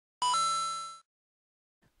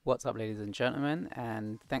What's up, ladies and gentlemen,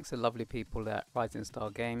 and thanks to the lovely people at Rising Star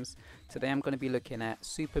Games. Today I'm going to be looking at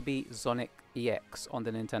Superbeat XONiC EX on the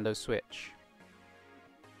Nintendo Switch.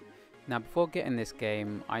 Now, before getting this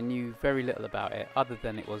game, I knew very little about it other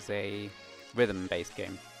than it was a rhythm-based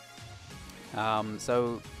game.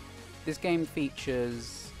 So this game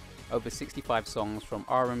features over 65 songs from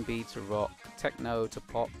R&B to rock, techno to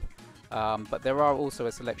pop, but there are also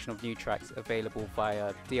a selection of new tracks available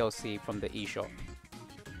via DLC from the eShop.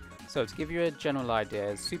 So to give you a general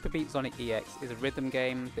idea, Superbeat XONiC EX is a rhythm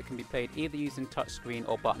game that can be played either using touchscreen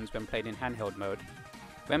or buttons when played in handheld mode.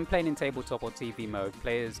 When playing in tabletop or TV mode,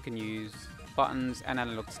 players can use buttons and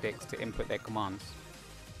analog sticks to input their commands.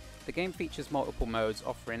 The game features multiple modes,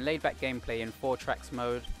 offering laid-back gameplay in 4 tracks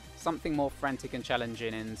mode, something more frantic and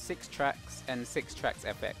challenging in 6 tracks and 6 tracks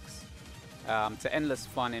FX, to endless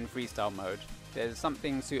fun in freestyle mode. There's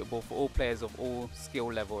something suitable for all players of all skill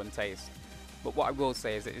level and taste. But what I will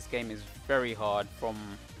say is that this game is very hard from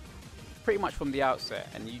pretty much from the outset,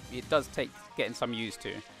 and it does take getting some used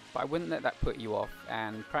to. But I wouldn't let that put you off,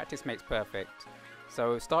 and practice makes perfect.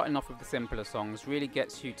 So starting off with the simpler songs really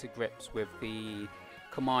gets you to grips with the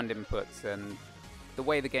command inputs and the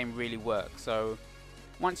way the game really works. So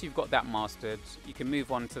once you've got that mastered, you can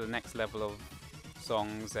move on to the next level of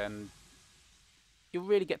songs, and you'll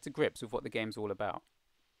really get to grips with what the game's all about.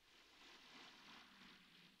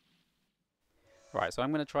 Right, so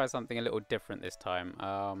I'm going to try something a little different this time.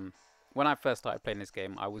 When I first started playing this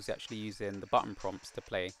game, I was actually using the button prompts to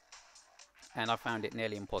play, and I found it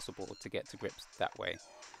nearly impossible to get to grips that way.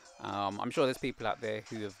 I'm sure there's people out there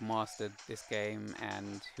who have mastered this game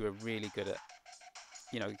and who are really good at,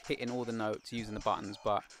 hitting all the notes using the buttons,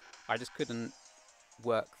 but I just couldn't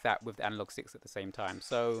work that with the analog sticks at the same time.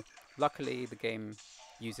 So luckily the game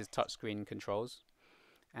uses touchscreen controls,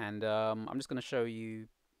 and I'm just going to show you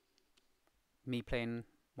me playing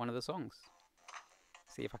one of the songs.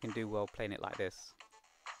 See if I can do well playing it like this.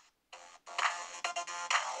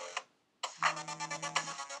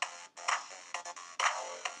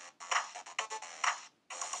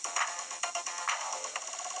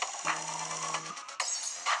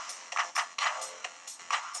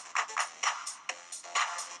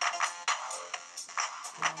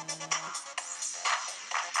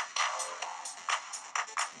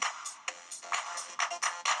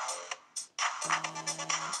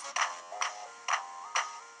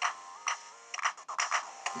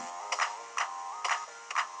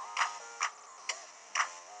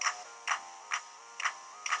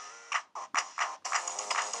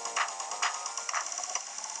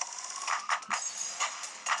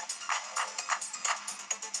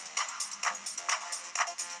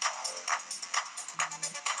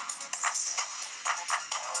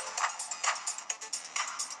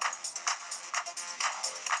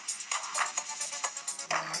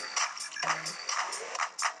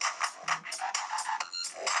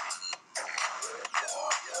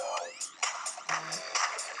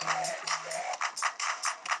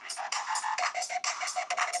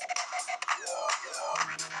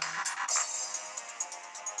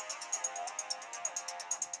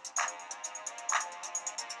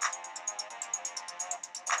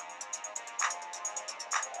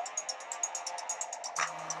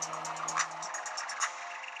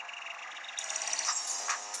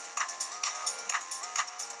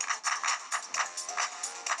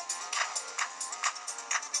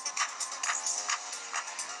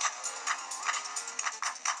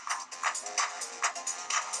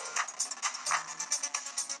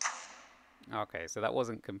 Okay, so that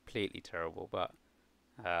wasn't completely terrible, but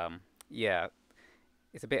yeah,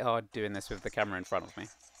 it's a bit hard doing this with the camera in front of me,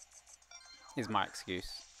 is my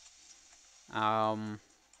excuse. I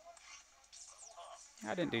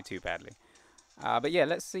didn't do too badly. But yeah,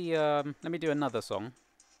 let's see, let me do another song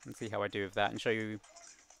and see how I do with that and show you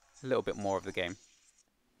a little bit more of the game.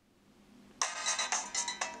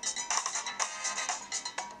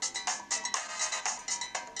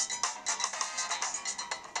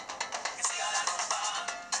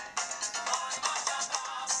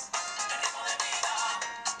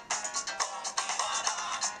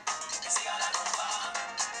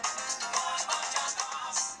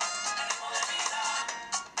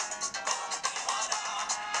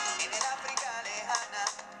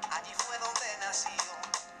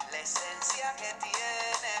 La esencia que tiene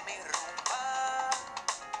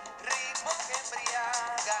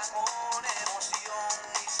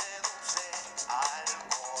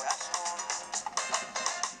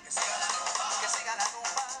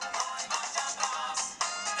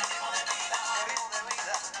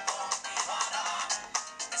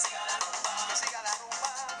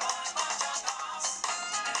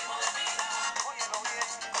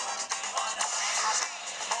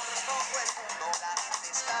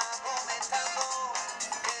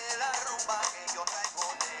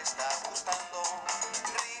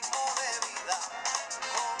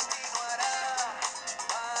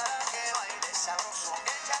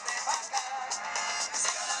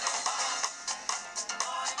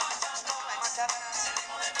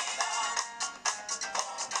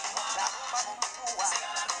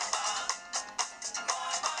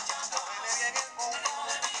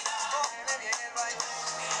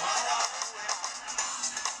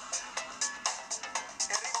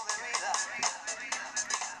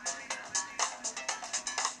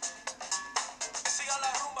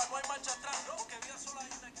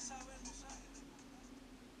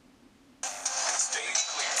Stage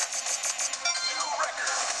clear. New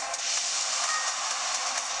record.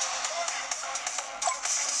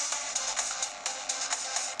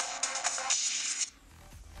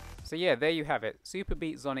 So yeah, there you have it.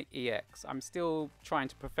 Superbeat XONiC EX. I'm still trying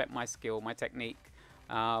to perfect my skill, my technique,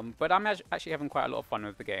 but I'm actually having quite a lot of fun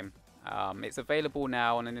with the game. It's available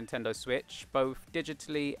now on a Nintendo Switch, both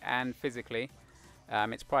digitally and physically.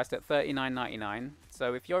 It's priced at $39.99.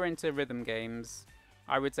 So if you're into rhythm games,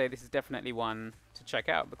 I would say this is definitely one to check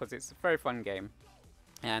out because it's a very fun game.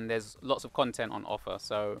 And there's lots of content on offer.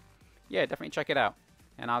 So yeah, definitely check it out.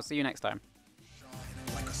 And I'll see you next time.